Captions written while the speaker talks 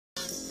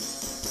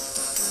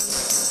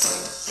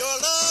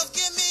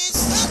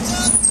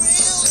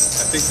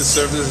think the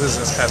services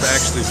have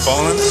actually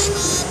fallen.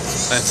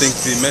 I think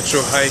the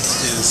metro hike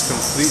is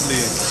completely,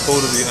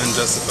 totally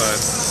unjustified.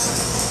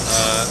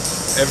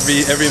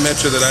 Every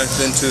metro that I've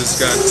been to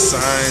has got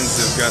signs,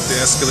 they've got the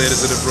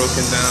escalators that are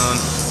broken down,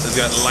 they've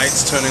got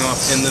lights turning off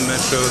in the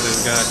metro,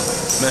 they've got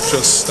metro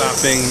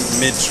stopping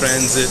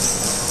mid-transit,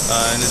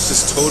 and it's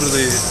just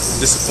totally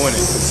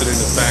disappointing considering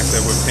the fact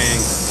that we're paying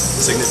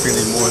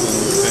significantly more than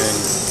we were paying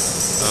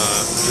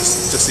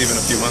just even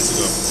a few months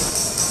ago.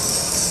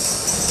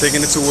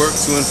 Taking it to work,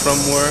 to and from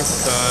work,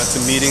 to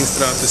meetings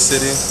throughout the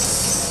city.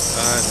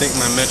 I think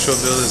my metro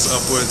bill is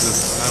upwards of,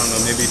 I don't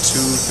know, maybe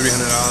 $200–300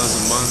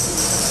 a month.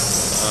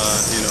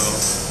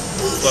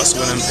 Plus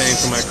what I'm paying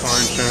for my car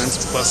insurance,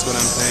 plus what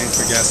I'm paying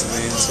for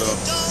gasoline. So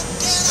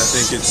I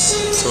think it's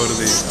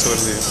totally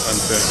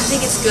unfair. I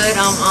think it's good.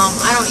 I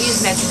don't use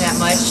Metro that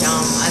much.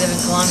 I live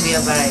in Columbia,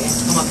 but I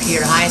come up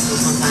here to high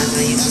school sometimes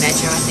and I use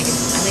Metro. I think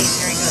it's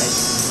very good.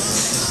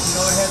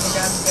 No, it hasn't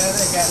gotten better.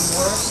 It's gotten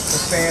worse. The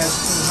fare's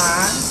too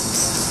high.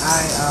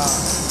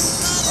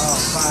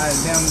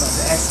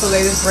 The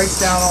escalator breaks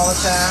down all the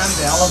time.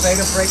 The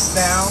elevator breaks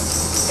down.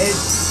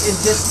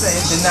 It's just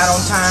they're not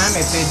on time.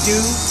 If they do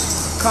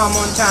come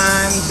on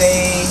time,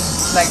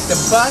 like the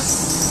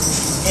bus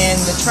and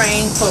the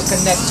train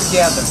connect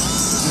together.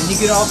 When you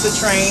get off the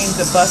train,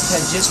 the bus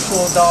has just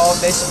pulled off.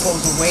 They're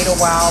supposed to wait a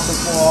while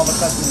before all the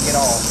customers get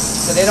off,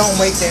 so they don't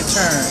wait their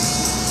turn.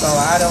 So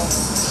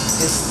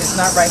it's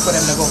not right for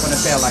them to go for the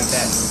fare like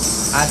that.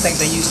 I think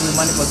they're using the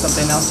money for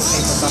something else to pay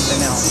for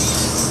something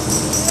else.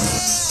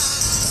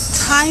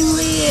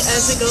 Timely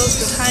as it goes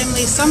to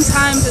timely.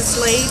 Sometimes it's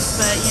late,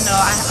 but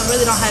I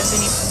really don't have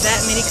that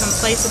many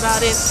complaints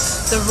about it.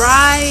 The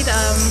ride,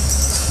 I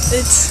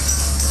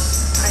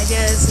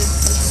guess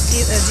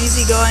it's as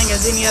easygoing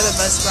as any other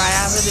bus ride.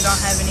 I really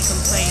don't have any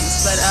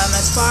complaints. But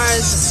as far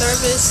as the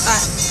service,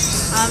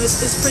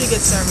 it's pretty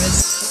good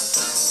service.